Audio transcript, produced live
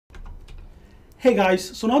Hey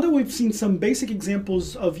guys, so now that we've seen some basic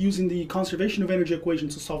examples of using the conservation of energy equation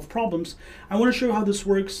to solve problems, I want to show you how this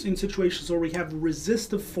works in situations where we have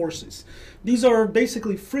resistive forces. These are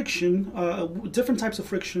basically friction, different types of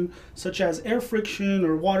friction, such as air friction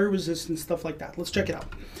or water resistance, stuff like that. Let's check it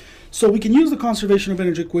out. So we can use the conservation of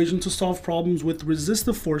energy equation to solve problems with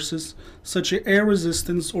resistive forces, such as air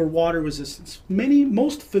resistance or water resistance.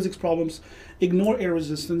 Most physics problems ignore air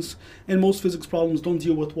resistance, and most physics problems don't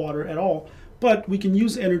deal with water at all. But we can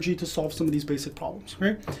use energy to solve some of these basic problems,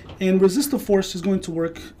 right? And resistive force is going to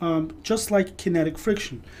work just like kinetic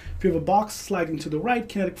friction. If you have a box sliding to the right,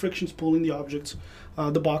 kinetic friction is pulling the object,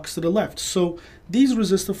 the box to the left. So these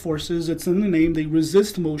resistive forces, it's in the name, they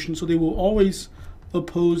resist motion, so they will always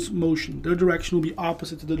oppose motion. Their direction will be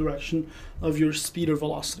opposite to the direction of your speed or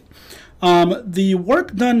velocity. The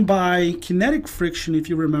work done by kinetic friction, if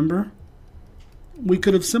you remember, we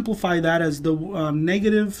could have simplified that as the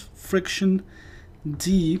negative friction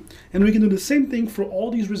D, and we can do the same thing for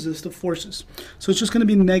all these resistive forces. So it's just going to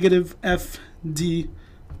be negative FD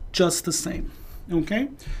just the same. Okay,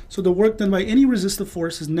 so the work done by any resistive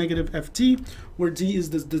force is negative FD, where D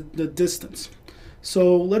is the distance.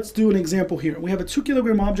 So let's do an example here. We have a 2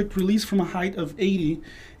 kilogram object released from a height of 80,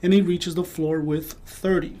 and it reaches the floor with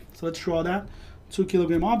 30. So let's draw that. 2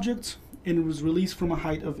 kilogram object, and it was released from a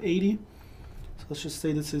height of 80. So let's just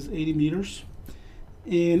say this is 80 meters.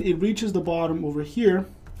 And it reaches the bottom over here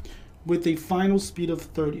with a final speed of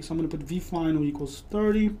 30. So I'm going to put V final equals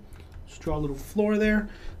 30. Just draw a little floor there.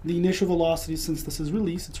 The initial velocity, since this is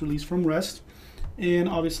released, it's released from rest. And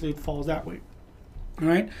obviously it falls that way. All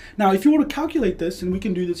right. Now, if you were to calculate this, and we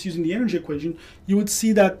can do this using the energy equation, you would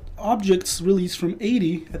see that objects released from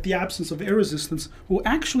 80 at the absence of air resistance will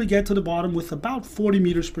actually get to the bottom with about 40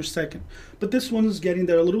 meters per second. But this one is getting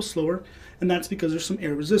there a little slower, and that's because there's some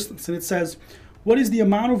air resistance. And it says, what is the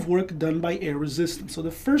amount of work done by air resistance? So the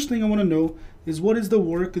first thing I want to know is what is the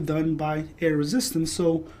work done by air resistance?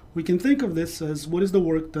 So we can think of this as what is the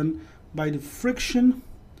work done by the friction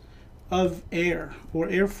of air, or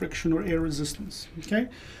air friction, or air resistance. Okay,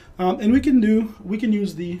 and we can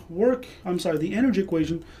use the energy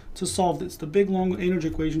equation to solve this. The big long energy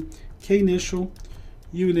equation: K initial,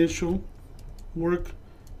 U initial, work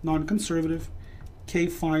non-conservative, K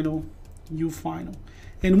final, U final.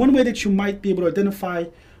 And one way that you might be able to identify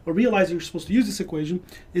or realize that you're supposed to use this equation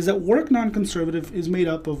is that work non-conservative is made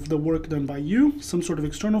up of the work done by U, some sort of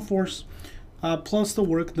external force, plus the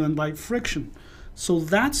work done by friction. So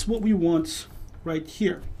that's what we want right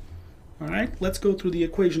here. All right, let's go through the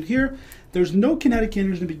equation here. There's no kinetic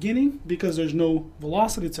energy in the beginning because there's no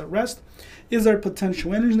velocity, it's at rest. Is there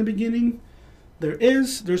potential energy in the beginning? There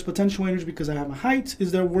is. There's potential energy because I have a height.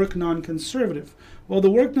 Is there work non-conservative? Well,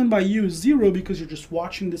 the work done by you is 0 because you're just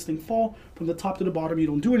watching this thing fall from the top to the bottom. You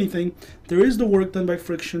don't do anything. There is the work done by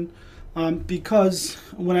friction because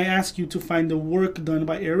when I ask you to find the work done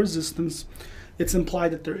by air resistance, it's implied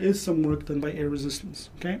that there is some work done by air resistance.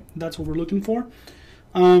 Okay, that's what we're looking for.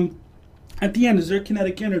 At the end, is there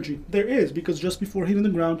kinetic energy? There is, because just before hitting the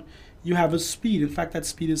ground, you have a speed. In fact, that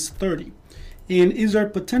speed is 30. And is there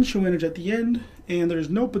potential energy at the end? And there's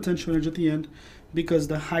no potential energy at the end because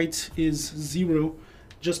the height is 0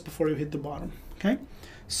 just before you hit the bottom. Okay,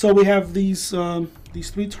 so we have these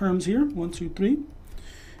three terms here, 1, 2, 3,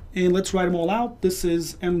 and let's write them all out. This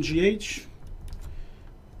is mgh.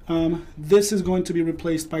 This is going to be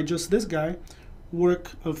replaced by just this guy,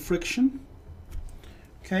 work of friction.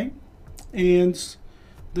 Okay, and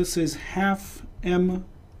this is half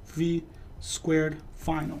mv squared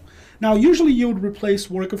final. Now, usually you would replace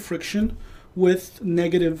work of friction with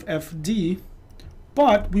negative FD,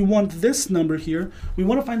 but we want this number here. We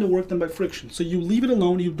want to find the work done by friction. So you leave it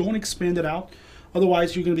alone, you don't expand it out.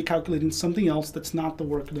 Otherwise, you're going to be calculating something else that's not the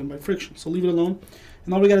work done by friction. So leave it alone.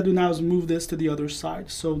 And all we got to do now is move this to the other side.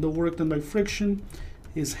 So the work done by friction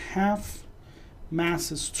is half,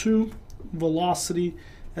 mass is 2, velocity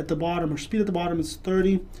at the bottom, or speed at the bottom, is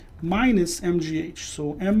 30, minus mgh.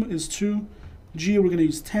 So m is 2, g we're going to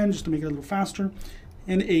use 10 just to make it a little faster,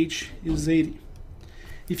 and h is 80.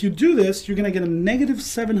 If you do this, you're going to get a negative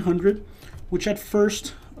 700, which at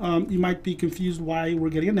first you might be confused why we're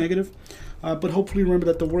getting a negative, but hopefully remember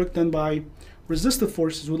that the work done by resistive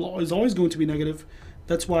forces is always going to be negative.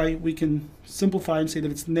 That's why we can simplify and say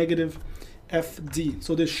that it's negative FD.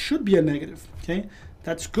 So this should be a negative. Okay,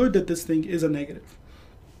 that's good that this thing is a negative.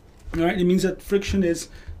 All right, it means that friction is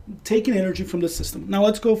taking energy from the system. Now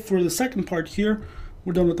let's go for the second part here.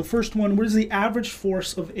 We're done with the first one. What is the average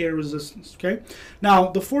force of air resistance? Okay, now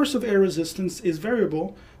the force of air resistance is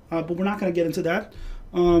variable, but we're not going to get into that.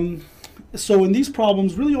 So in these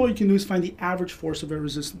problems, really all you can do is find the average force of air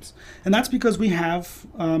resistance. And that's because we have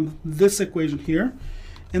this equation here,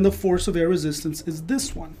 and the force of air resistance is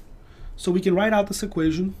this one. So we can write out this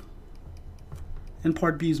equation, and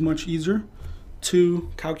part B is much easier to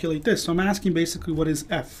calculate this. So I'm asking basically what is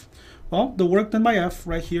F? Well, the work done by F,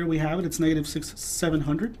 right here we have it, it's negative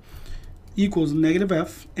 700 equals negative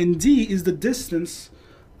F, and D is the distance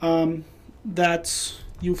that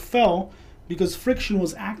you fell because friction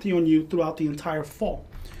was acting on you throughout the entire fall.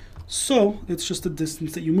 So it's just the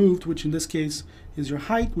distance that you moved, which in this case is your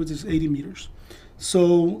height, which is 80 meters.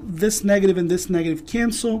 So this negative and this negative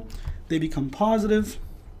cancel, they become positive,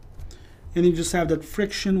 and you just have that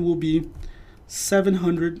friction will be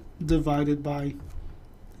 700 divided by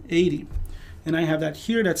 80. And I have that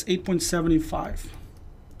here, that's 8.75.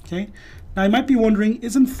 Okay. Now you might be wondering,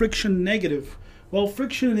 isn't friction negative? Well,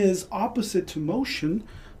 friction is opposite to motion,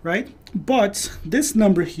 right? But this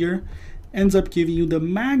number here ends up giving you the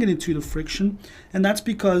magnitude of friction, and that's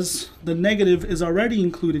because the negative is already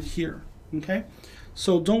included here, okay?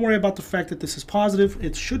 So don't worry about the fact that this is positive.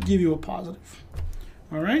 It should give you a positive,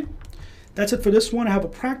 all right? That's it for this one. I have a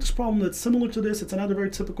practice problem that's similar to this. It's another very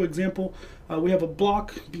typical example. We have a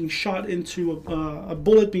block being shot into a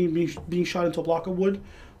bullet being shot into a block of wood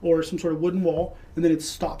or some sort of wooden wall, and then it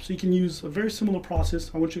stops. So you can use a very similar process.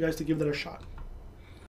 I want you guys to give that a shot.